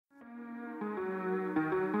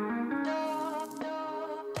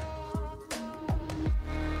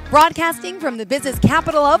Broadcasting from the business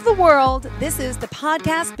capital of the world, this is the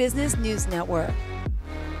Podcast Business News Network.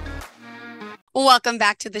 Welcome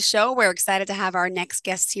back to the show. We're excited to have our next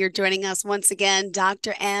guest here joining us once again,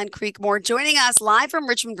 Dr. Ann Creekmore, joining us live from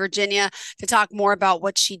Richmond, Virginia, to talk more about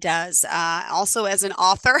what she does, also as an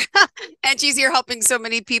author. And she's here helping so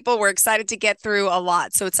many people. We're excited to get through a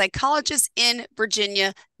lot. So it's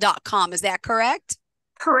psychologistinvirginia.com. Is that correct?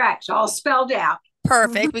 Correct. All spelled out.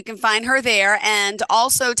 Perfect. Mm-hmm. We can find her there. And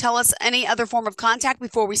also tell us any other form of contact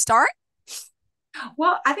before we start.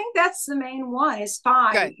 Well, I think that's the main one. It's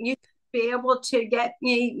fine. Good. You be able to get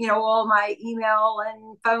all my email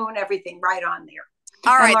and phone, everything right on there.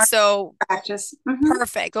 All right, so practice.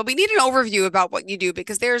 Perfect. Well, we need an overview about what you do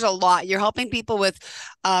because there's a lot. You're helping people with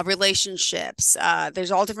relationships. There's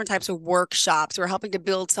all different types of workshops. We're helping to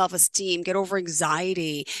build self-esteem, get over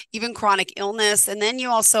anxiety, even chronic illness. And then you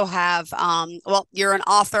also have, you're an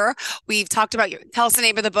author. We've talked about tell us the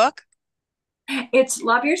name of the book. It's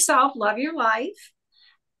Love Yourself, Love Your Life.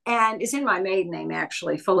 And it's in my maiden name,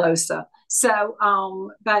 actually, Filosa. So,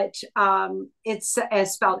 it's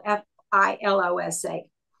spelled Filosa.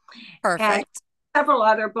 Perfect. And several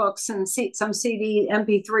other books and some CD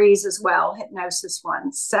MP3s as well, hypnosis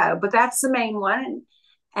ones. So, but that's the main one,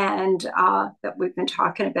 and that we've been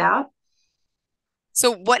talking about.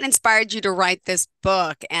 So, what inspired you to write this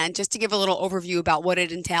book? And just to give a little overview about what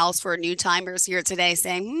it entails for new timers here today,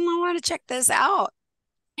 saying, I want to check this out.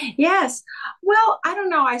 Yes. Well, I don't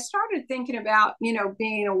know. I started thinking about,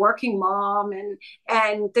 being a working mom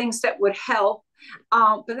and things that would help.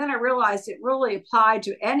 But then I realized it really applied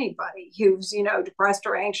to anybody who's, depressed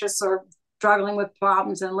or anxious or struggling with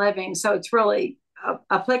problems in living. So it's really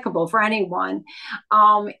applicable for anyone.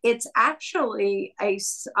 It's actually a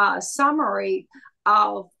summary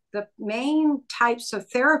of the main types of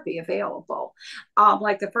therapy available.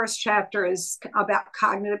 Like the first chapter is about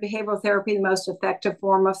cognitive behavioral therapy, the most effective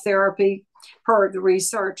form of therapy per the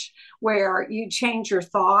research, where you change your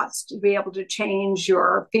thoughts to be able to change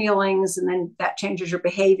your feelings, and then that changes your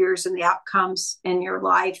behaviors and the outcomes in your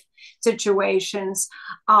life situations.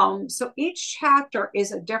 So each chapter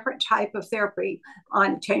is a different type of therapy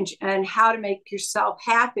on change and how to make yourself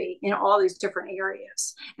happy in all these different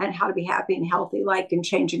areas, and how to be happy and healthy, like in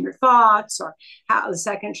changing your thoughts, or how the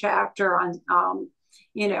second chapter on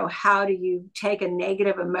how do you take a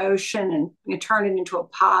negative emotion and turn it into a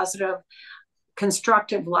positive,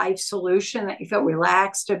 constructive life solution that you feel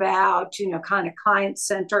relaxed about, kind of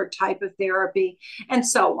client-centered type of therapy, and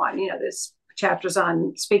so on. This chapters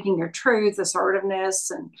on speaking your truth,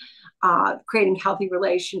 assertiveness, and creating healthy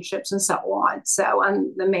relationships, and so on. So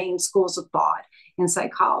on the main schools of thought in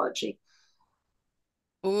psychology.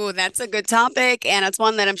 Ooh, that's a good topic. And it's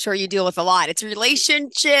one that I'm sure you deal with a lot. It's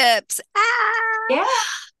relationships. Yeah.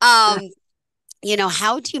 How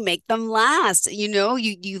do you make them last?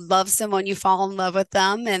 You love someone, you fall in love with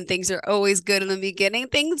them, and things are always good in the beginning.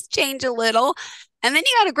 Things change a little, and then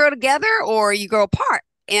you got to grow together or you grow apart.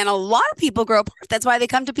 And a lot of people grow apart. That's why they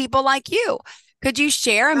come to people like you. Could you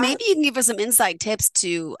share? And maybe you can give us some insight tips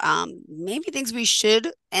to maybe things we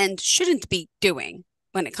should and shouldn't be doing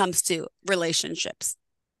when it comes to relationships.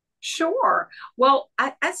 Sure. Well,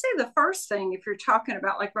 I'd say the first thing, if you're talking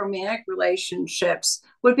about like romantic relationships,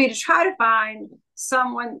 would be to try to find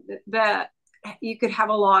someone that you could have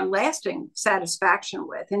a long lasting satisfaction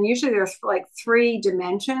with. And usually there's like 3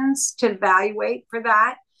 dimensions to evaluate for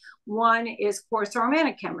that. One is, of course,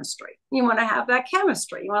 romantic chemistry. You want to have that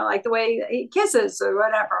chemistry. You want to like the way he kisses or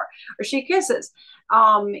whatever, or she kisses.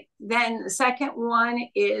 Then the second one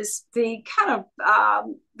is the kind of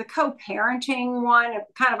the co-parenting one,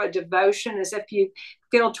 kind of a devotion, as if you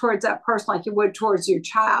feel towards that person like you would towards your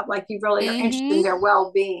child, like you really are interested in their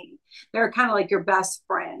well-being. They're kind of like your best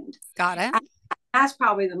friend. Got it. And that's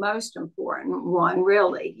probably the most important one,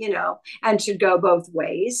 really, and should go both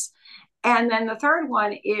ways. And then the third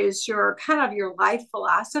one is your kind of your life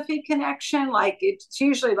philosophy connection. Like it's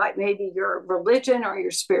usually like maybe your religion or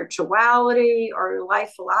your spirituality or your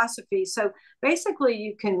life philosophy. So basically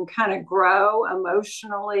you can kind of grow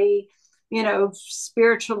emotionally,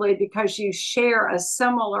 spiritually, because you share a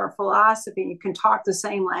similar philosophy. You can talk the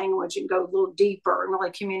same language and go a little deeper and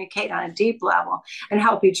really communicate on a deep level and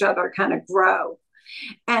help each other kind of grow.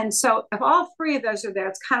 And so if all 3 of those are there,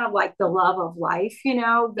 it's kind of like the love of life,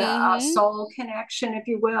 the soul connection, if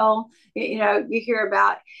you will, you hear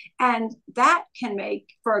about, and that can make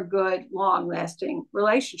for a good, long lasting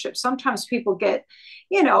relationship. Sometimes people get,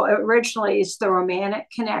 originally it's the romantic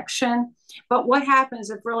connection, but what happens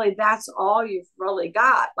if really that's all you've really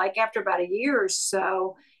got? Like after about a year or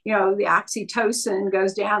so, the oxytocin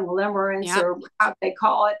goes down, the limerence, Yeah. or how they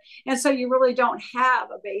call it. And so you really don't have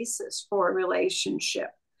a basis for a relationship.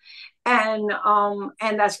 And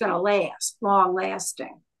that's going to last, long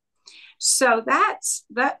lasting. So that's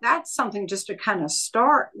something just to kind of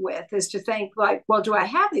start with, is to think like, well, do I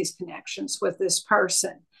have these connections with this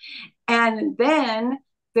person? And then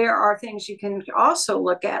there are things you can also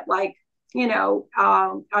look at, like,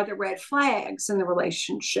 are there red flags in the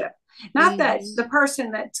relationship? Not that the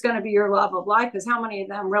person that's going to be your love of life, is how many of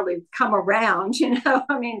them really come around,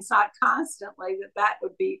 I mean, it's not constantly that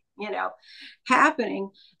would be,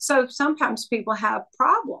 happening. So sometimes people have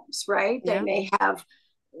problems, right? Yeah. They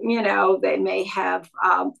may have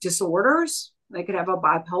disorders. They could have a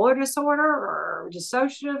bipolar disorder or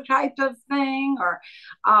dissociative type of thing, or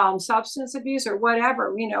substance abuse, or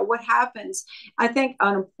whatever. What happens. I think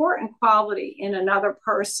an important quality in another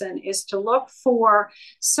person is to look for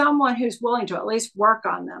someone who's willing to at least work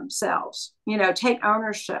on themselves, take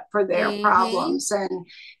ownership for their problems, and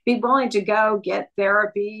be willing to go get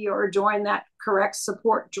therapy or join that correct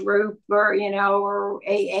support group, or or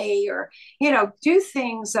AA, or do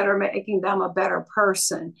things that are making them a better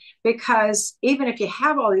person. Because even if you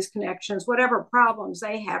have all these connections, whatever problems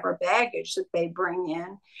they have or baggage that they bring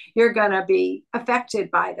in, you're going to be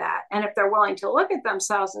affected by that. And if they're willing to look at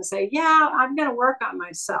themselves and say, yeah, I'm going to work on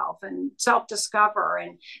myself and self-discover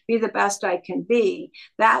and be the best I can be,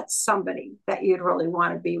 that's somebody that you'd really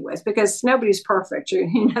want to be with, because nobody's perfect.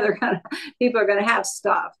 People are going to have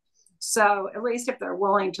stuff. So at least if they're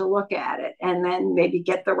willing to look at it, and then maybe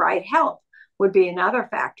get the right help, would be another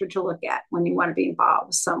factor to look at when you want to be involved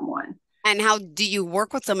with someone. And how do you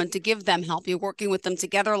work with them and to give them help? You're working with them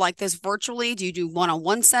together like this virtually? Do you do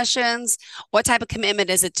one-on-one sessions? What type of commitment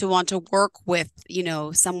is it to want to work with,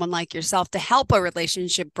 someone like yourself to help a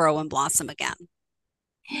relationship grow and blossom again?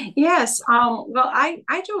 Yes. Well,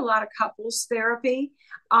 I do a lot of couples therapy.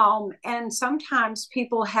 And sometimes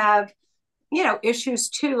people have issues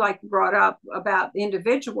too, like brought up about the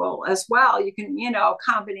individual as well. You can, a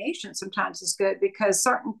combination sometimes is good, because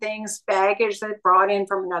certain things, baggage that brought in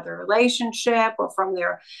from another relationship or from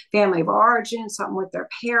their family of origin, something with their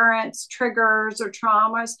parents, triggers or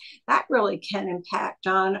traumas, that really can impact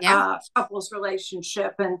on couples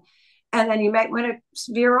relationship. And then you might want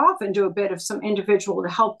to veer off and do a bit of some individual to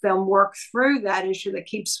help them work through that issue that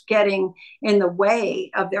keeps getting in the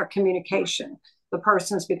way of their communication. The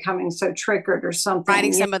person's becoming so triggered or something.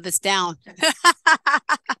 Writing some of this down.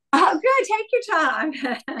 Oh, good. Take your time.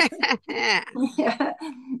 Yeah.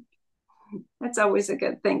 That's always a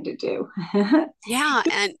good thing to do. Yeah.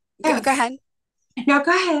 And go ahead. No,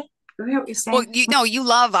 go ahead. Well, you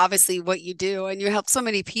love obviously what you do, and you help so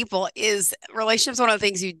many people. Is relationships one of the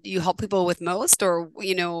things you help people with most, or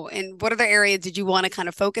and what other areas did you want to kind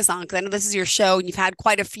of focus on? Because I know this is your show and you've had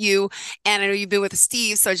quite a few, and I know you've been with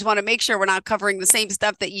Steve, so I just want to make sure we're not covering the same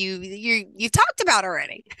stuff that you've talked about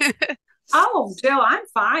already. Oh, Jill, I'm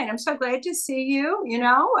fine. I'm so glad to see you,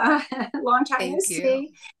 long time to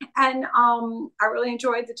see. And I really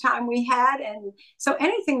enjoyed the time we had. And so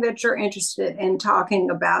anything that you're interested in talking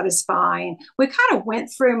about is fine. We kind of went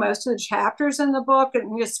through most of the chapters in the book, and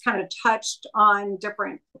we just kind of touched on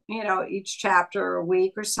different, each chapter a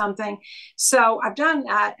week or something. So I've done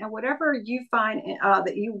that. And whatever you find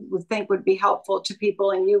that you would think would be helpful to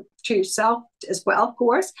people, and you to yourself as well, of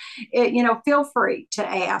course, feel free to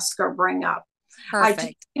ask or bring up. Perfect. I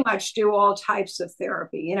pretty much do all types of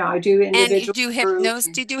therapy. I do individual. And you do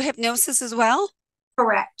hypnosis. Do you do hypnosis as well?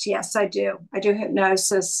 Correct. Yes, I do. I do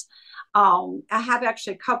hypnosis. I have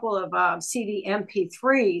actually a couple of CD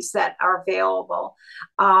MP3s that are available.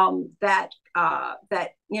 That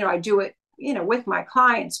I do it with my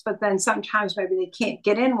clients, but then sometimes maybe they can't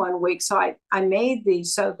get in one week. So I made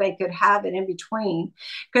these so they could have it in between,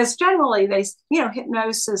 because generally they,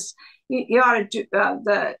 hypnosis, you ought to do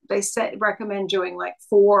they recommend doing like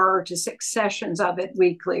 4 to 6 sessions of it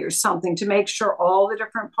weekly or something, to make sure all the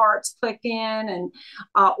different parts click in, and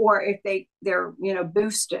or if they're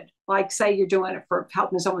boosted, like say you're doing it for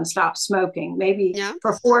helping someone stop smoking, maybe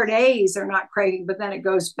for 4 days they're not craving, but then it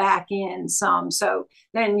goes back in some, so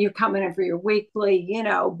then you come in for your weekly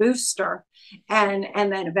booster, and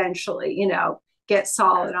then eventually get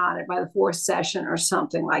solid on it by the 4th session or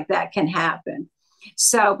something like that can happen.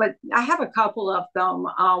 So, but I have a couple of them.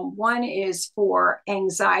 One is for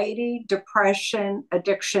anxiety, depression,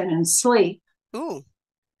 addiction, and sleep. Ooh.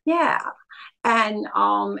 Yeah. And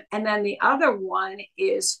then the other one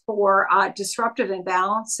is for disruptive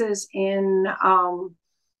imbalances in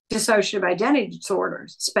dissociative identity disorder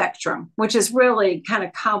spectrum, which is really kind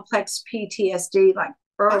of complex PTSD, like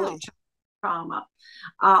early trauma.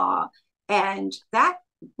 And that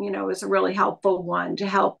is a really helpful one to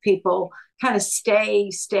help people kind of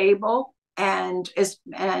stay stable.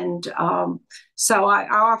 So I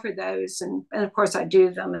offer those, and of course I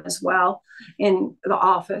do them as well in the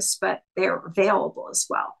office, but they're available as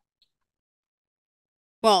well.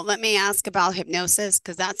 Well, let me ask about hypnosis,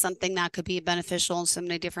 because that's something that could be beneficial in so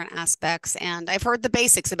many different aspects. And I've heard the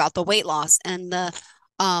basics about the weight loss and the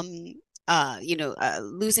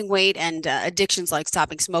losing weight and addictions like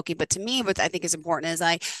stopping smoking. But to me, what I think is important is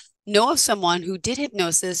I know of someone who did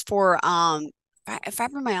hypnosis for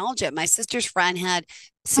fibromyalgia. My sister's friend had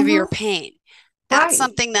severe pain. That's Right.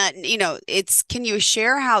 something that, can you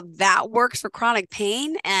share how that works for chronic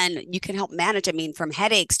pain, and you can help manage, from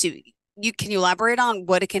headaches to, can you elaborate on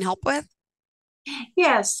what it can help with?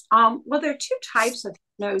 Yes. Well, there are two types of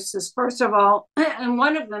hypnosis. First of all, and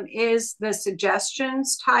one of them is the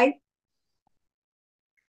suggestions type.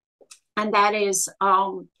 And that is,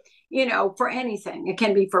 for anything. It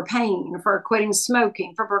can be for pain, for quitting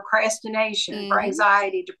smoking, for procrastination, for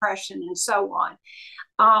anxiety, depression, and so on.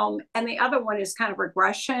 And the other one is kind of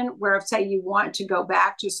regression, where if, say, you want to go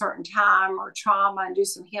back to a certain time or trauma and do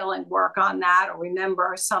some healing work on that, or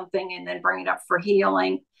remember something and then bring it up for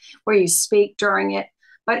healing, where you speak during it,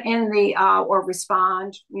 but in the or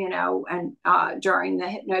respond, and during the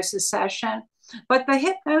hypnosis session. But the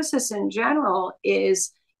hypnosis in general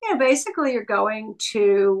is, basically you're going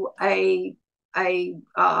to a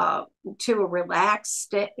relaxed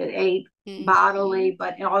state, bodily,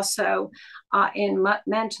 but also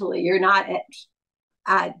mentally. You're not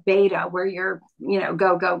at beta, where you're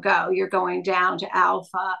go. You're going down to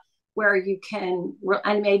alpha, where you can,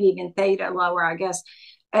 and maybe even theta, lower, I guess.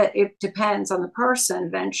 It depends on the person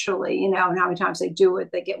eventually, and how many times they do it,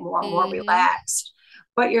 they get more and more relaxed.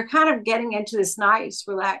 But you're kind of getting into this nice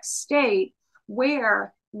relaxed state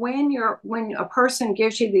where when a person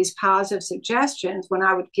gives you these positive suggestions, when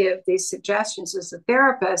I would give these suggestions as a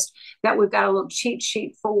therapist, that we've got a little cheat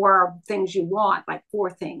sheet for things you want, like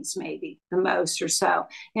 4 things, maybe the most or so,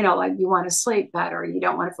 like you want to sleep better, you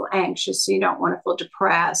don't want to feel anxious, you don't want to feel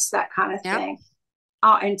depressed, that kind of thing.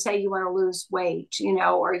 And say you want to lose weight,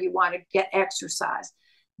 or you want to get exercise.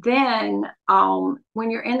 Then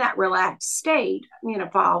when you're in that relaxed state,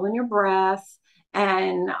 following your breath.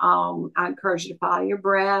 And I encourage you to follow your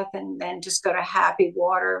breath, and then just go to happy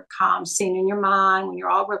water, calm scene in your mind when you're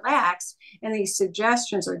all relaxed and these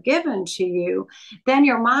suggestions are given to you. Then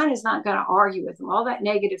your mind is not going to argue with them. All that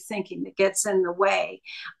negative thinking that gets in the way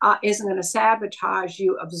isn't going to sabotage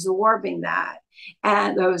you absorbing that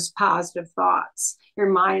and those positive thoughts. Your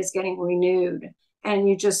mind is getting renewed. And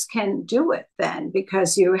you just can do it then,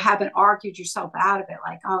 because you haven't argued yourself out of it,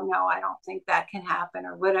 like, oh no, I don't think that can happen,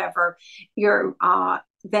 or whatever.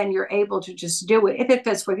 Then you're able to just do it. If it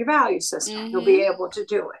fits with your value system, you'll be able to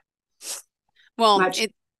do it. Well,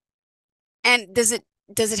 does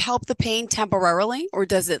it help the pain temporarily, or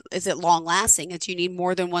is it long lasting? That you need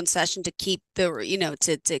more than one session to keep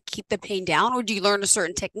to keep the pain down, or do you learn a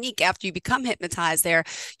certain technique after you become hypnotized?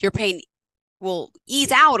 Your pain will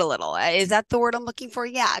ease out a little. Is that the word I'm looking for?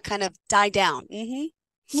 Yeah, kind of die down.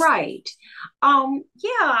 Right.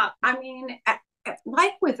 Yeah.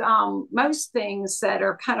 Like with most things that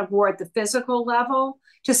are kind of more at the physical level,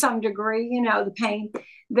 to some degree, the pain,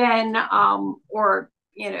 then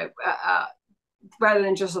rather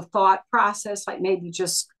than just a thought process, like maybe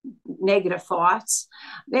just negative thoughts,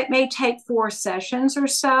 it may take 4 sessions or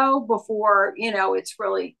so before, it's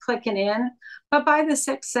really clicking in. But by the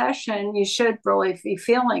 6th session, you should really be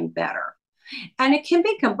feeling better. And it can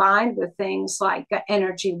be combined with things like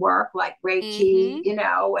energy work, like Reiki,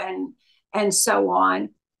 and so on.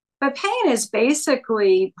 But pain is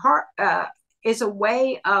basically is a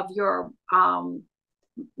way of your,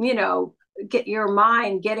 get your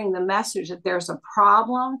mind getting the message that there's a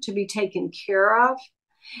problem to be taken care of.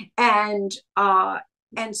 And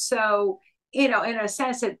so, in a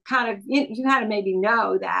sense, it kind of, you kind of maybe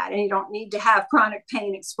know that, and you don't need to have chronic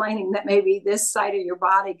pain explaining that maybe this side of your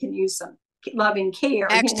body can use some loving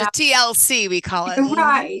care. Extra TLC, we call it.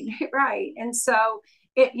 Right. And so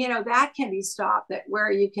that can be stopped, that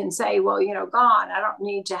where you can say, well, gone, I don't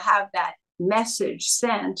need to have that message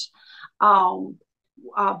sent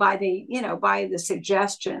by the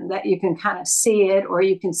suggestion, that you can kind of see it, or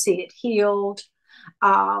you can see it healed.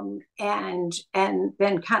 And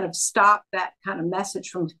then kind of stop that kind of message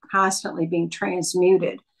from constantly being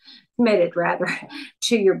committed rather,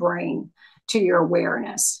 to your brain, to your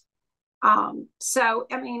awareness. So,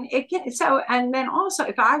 it can, and then also,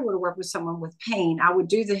 if I were to work with someone with pain, I would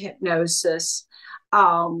do the hypnosis.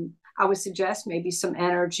 I would suggest maybe some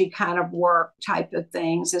energy kind of work type of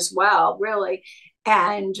things as well, really.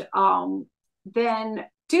 And then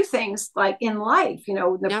do things like in life,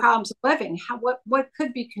 the Yep. problems of living, what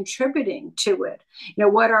could be contributing to it?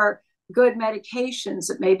 What are good medications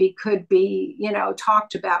that maybe could be,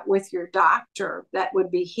 talked about with your doctor that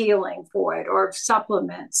would be healing for it, or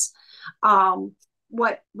supplements.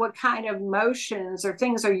 What kind of motions or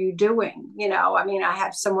things are you doing? I mean, I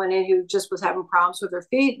have someone in who just was having problems with her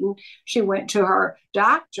feet, and she went to her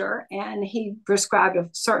doctor and he prescribed a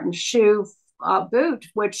certain shoe, boot,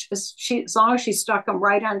 which is as long as she stuck them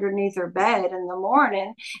right underneath her bed in the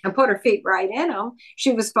morning and put her feet right in them,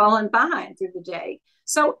 she was falling fine through the day.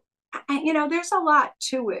 So, there's a lot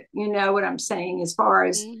to it. You know what I'm saying? As far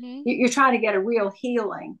as you're trying to get a real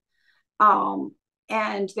healing.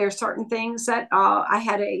 And there's certain things that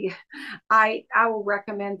I will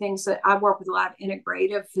recommend things that I work with a lot of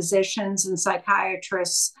integrative physicians and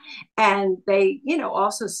psychiatrists, and they,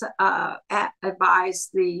 also advise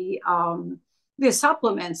the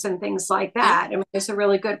supplements and things like that. I mean, there's a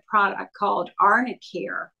really good product called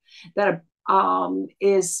Arnicare that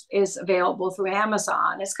is available through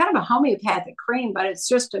Amazon. It's kind of a homeopathic cream, but it's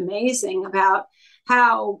just amazing about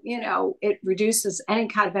how it reduces any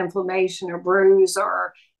kind of inflammation or bruise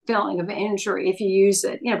or feeling of injury if you use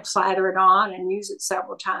it. Slather it on and use it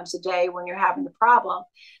several times a day when you're having the problem.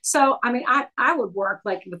 So I mean, I would work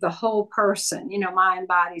like with the whole person, mind,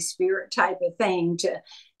 body, spirit type of thing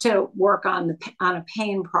to work on a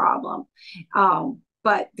pain problem.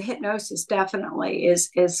 But the hypnosis definitely is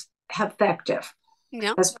effective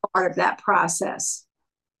as part of that process.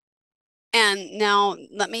 And now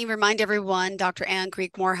let me remind everyone, Dr. Ann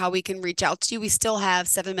Creekmore, how we can reach out to you. We still have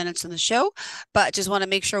 7 minutes in the show, but just want to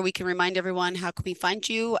make sure we can remind everyone, how can we find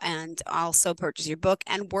you and also purchase your book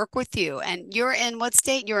and work with you? And you're in what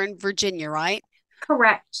state? You're in Virginia, right?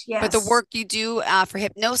 Correct. Yes. But the work you do for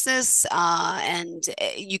hypnosis and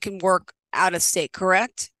you can work out of state,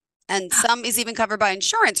 correct? And some is even covered by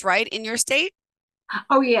insurance, right? In your state?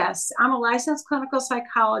 Oh, yes. I'm a licensed clinical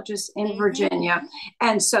psychologist in Virginia.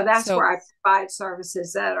 And so that's where I provide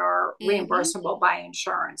services that are reimbursable by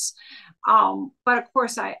insurance. But of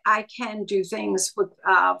course, I can do things with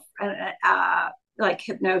like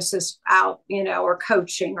hypnosis out, or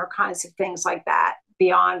coaching or kinds of things like that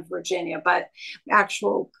beyond Virginia. But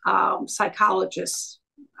actual psychologist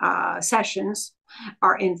sessions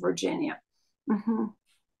are in Virginia.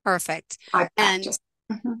 Perfect.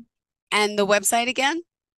 And the website again?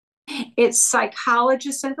 It's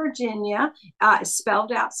Psychologist in Virginia,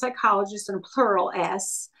 spelled out Psychologist and plural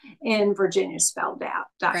S in Virginia spelled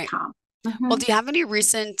out.com. Well, do you have any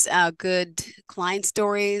recent good client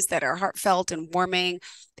stories that are heartfelt and warming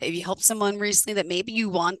that you helped someone recently that maybe you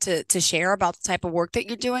want to share about the type of work that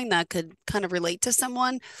you're doing that could kind of relate to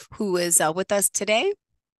someone who is with us today?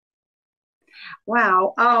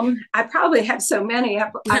 Wow. I probably have so many.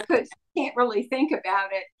 Can't really think about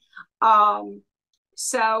it.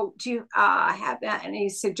 So do you have any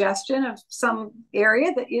suggestion of some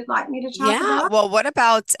area that you'd like me to talk about? Yeah. Well, what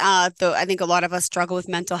about I think a lot of us struggle with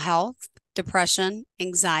mental health, depression,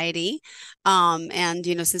 anxiety. And,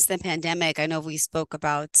 since the pandemic, I know we spoke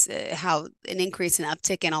about how an increase in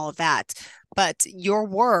uptick and all of that. But your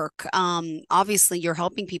work, obviously, you're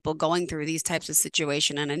helping people going through these types of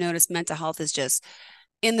situations. And I noticed mental health is just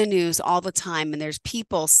in the news all the time, and there's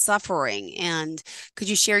people suffering. And could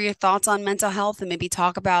you share your thoughts on mental health and maybe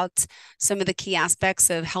talk about some of the key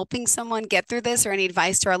aspects of helping someone get through this, or any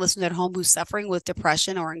advice to our listeners at home who's suffering with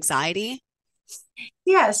depression or anxiety?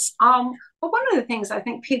 Yes. Well, one of the things I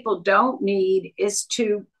think people don't need is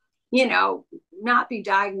to, not be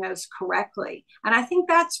diagnosed correctly. And I think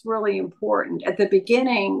that's really important. At the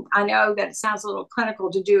beginning, I know that it sounds a little clinical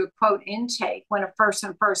to do a quote intake when a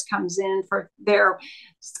person first comes in for their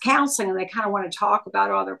counseling and they kind of want to talk about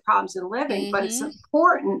all their problems in living, but it's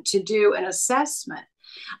important to do an assessment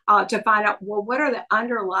to find out, well, what are the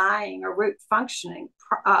underlying or root functioning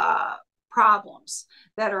problems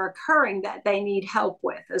that are occurring that they need help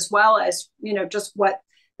with, as well as, just what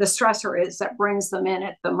the stressor is that brings them in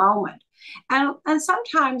at the moment. And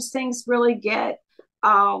sometimes things really get,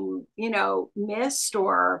 missed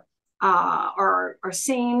or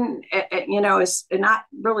seen, is not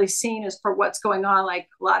really seen as for what's going on. Like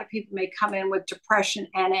a lot of people may come in with depression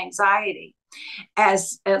and anxiety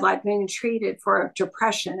as like being treated for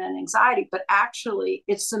depression and anxiety, but actually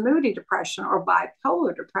it's the moody depression or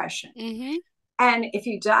bipolar depression. And if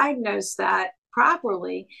you diagnose that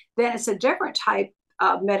properly, then it's a different type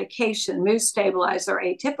of medication, mood stabilizer,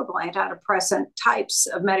 atypical antidepressant types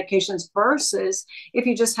of medications, versus if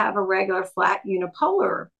you just have a regular flat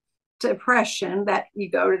unipolar depression that you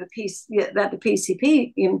go to the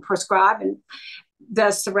PCP and prescribe, and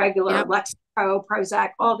That's the regular Yep. Lexapro, Prozac,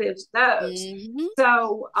 all those. Mm-hmm.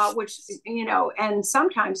 So, which, and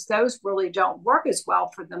sometimes those really don't work as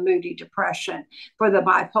well for the moody depression, for the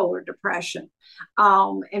bipolar depression.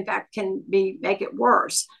 In fact, can make it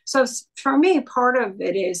worse. So for me, part of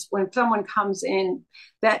it is when someone comes in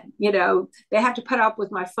that, they have to put up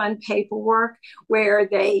with my fun paperwork where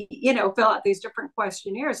they, fill out these different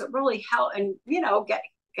questionnaires that really help and,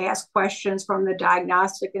 ask questions from the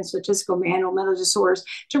Diagnostic and Statistical Manual of Mental Disorders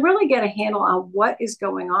to really get a handle on what is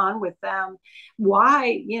going on with them,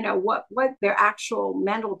 why, what their actual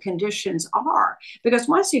mental conditions are. Because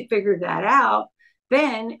once you figure that out,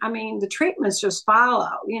 then, the treatments just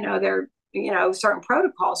follow. There are, certain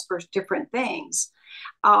protocols for different things.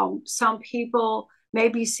 Some people may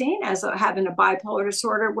be seen as having a bipolar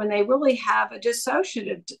disorder when they really have a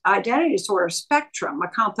dissociative identity disorder spectrum, a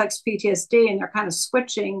complex PTSD, and they're kind of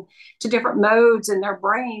switching to different modes in their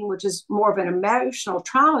brain, which is more of an emotional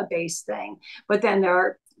trauma-based thing. But then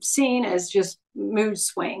they're seen as just mood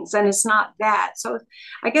swings, and it's not that. So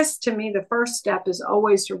I guess to me, the first step is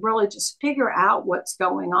always to really just figure out what's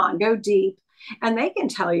going on, go deep, and they can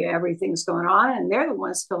tell you everything's going on, and they're the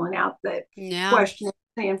ones filling out the questionnaire,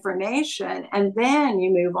 the information, and then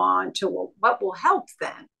you move on to what will help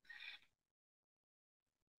then.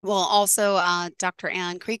 Well, also, Dr.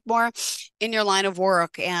 Ann Creekmore, in your line of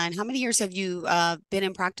work, and how many years have you been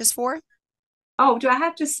in practice for? Oh, do I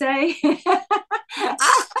have to say?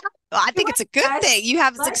 Well, I think it's a good thing. You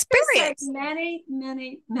have this experience. Many,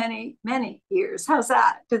 many, many, many years. How's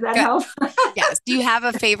that? Does that help? Yes. Do you have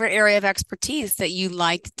a favorite area of expertise that you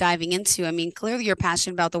like diving into? Clearly you're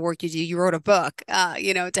passionate about the work you do. You wrote a book,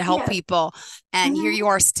 to help people. And here you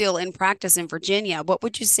are still in practice in Virginia. What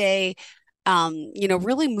would you say,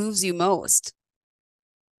 really moves you most?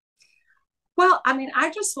 Well,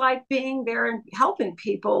 I just like being there and helping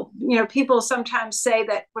people. People sometimes say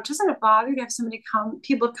that, well, doesn't it bother you to have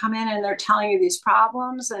people come in and they're telling you these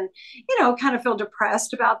problems and, kind of feel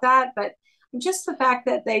depressed about that. But just the fact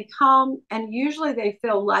that they come and usually they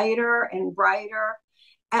feel lighter and brighter.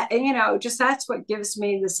 And, just that's what gives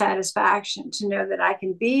me the satisfaction to know that I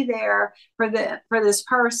can be there for this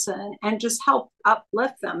person and just help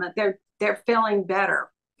uplift them, that they're feeling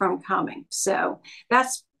better from coming. So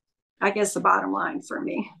that's, I guess, the bottom line for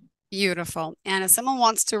me. Beautiful. And if someone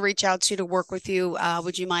wants to reach out to you to work with you,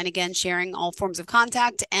 would you mind again sharing all forms of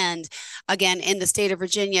contact? And again, in the state of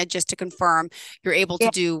Virginia, just to confirm, you're able to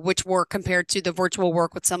do which work compared to the virtual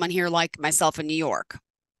work with someone here like myself in New York?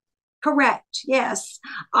 Correct. Yes.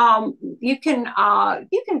 You can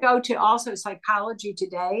go to also Psychology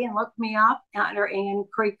Today and look me up under Ann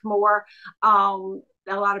Creekmore.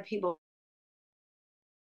 A lot of people.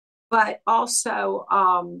 But also,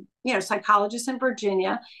 Psychologist in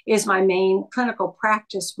Virginia is my main clinical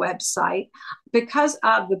practice website. Because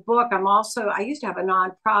of the book, I used to have a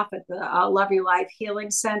nonprofit, the Love Your Life Healing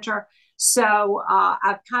Center. So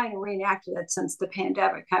I've kind of reenacted it since the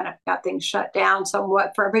pandemic kind of got things shut down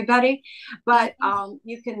somewhat for everybody. But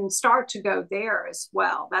you can start to go there as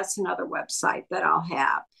well. That's another website that I'll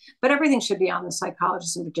have. But everything should be on the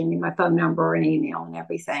Psychologist in Virginia, my phone number and email and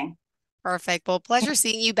everything. Perfect. Well, pleasure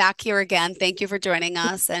seeing you back here again. Thank you for joining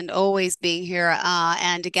us and always being here.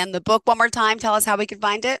 And again, the book one more time, tell us how we can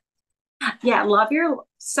find it. Yeah, Love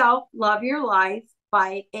Yourself, Love Your Life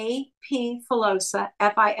by A.P. Filosa,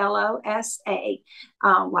 Filosa,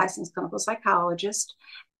 licensed clinical psychologist.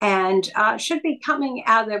 And should be coming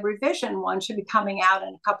out, the revision one should be coming out in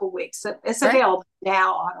a couple of weeks. So it's available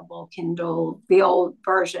now, Audible, Kindle, the old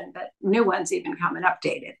version, but new one's even coming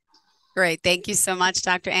updated. Great. Thank you so much,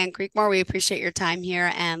 Dr. Ann Creekmore. We appreciate your time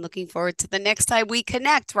here and looking forward to the next time we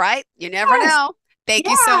connect, right? You never know. Thank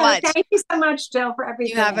you so much. Thank you so much, Jill, for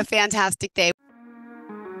everything. You have a fantastic day.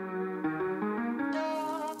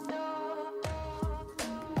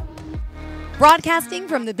 Broadcasting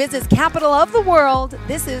from the business capital of the world,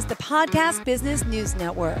 this is the Podcast Business News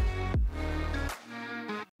Network.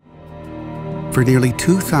 For nearly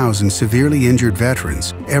 2,000 severely injured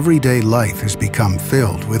veterans, everyday life has become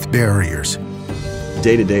filled with barriers.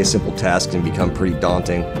 Day-to-day simple tasks can become pretty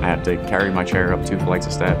daunting. I have to carry my chair up 2 flights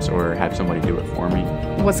of steps or have somebody do it for me.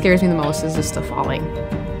 What scares me the most is just the falling.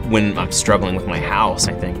 When I'm struggling with my house,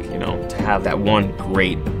 I think, to have that one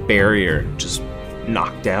great barrier just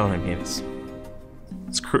knocked down, it's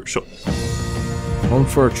crucial. Home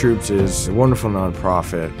for Our Troops is a wonderful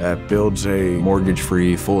nonprofit that builds a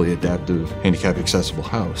mortgage-free, fully adaptive, handicap-accessible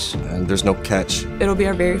house. And there's no catch. It'll be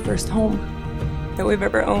our very first home that we've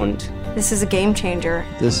ever owned. This is a game changer.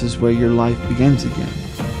 This is where your life begins again.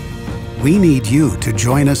 We need you to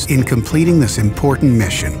join us in completing this important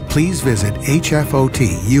mission. Please visit hfotusa.org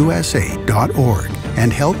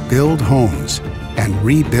and help build homes and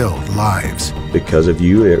rebuild lives. Because of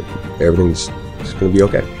you, everything's going to be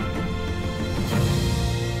okay.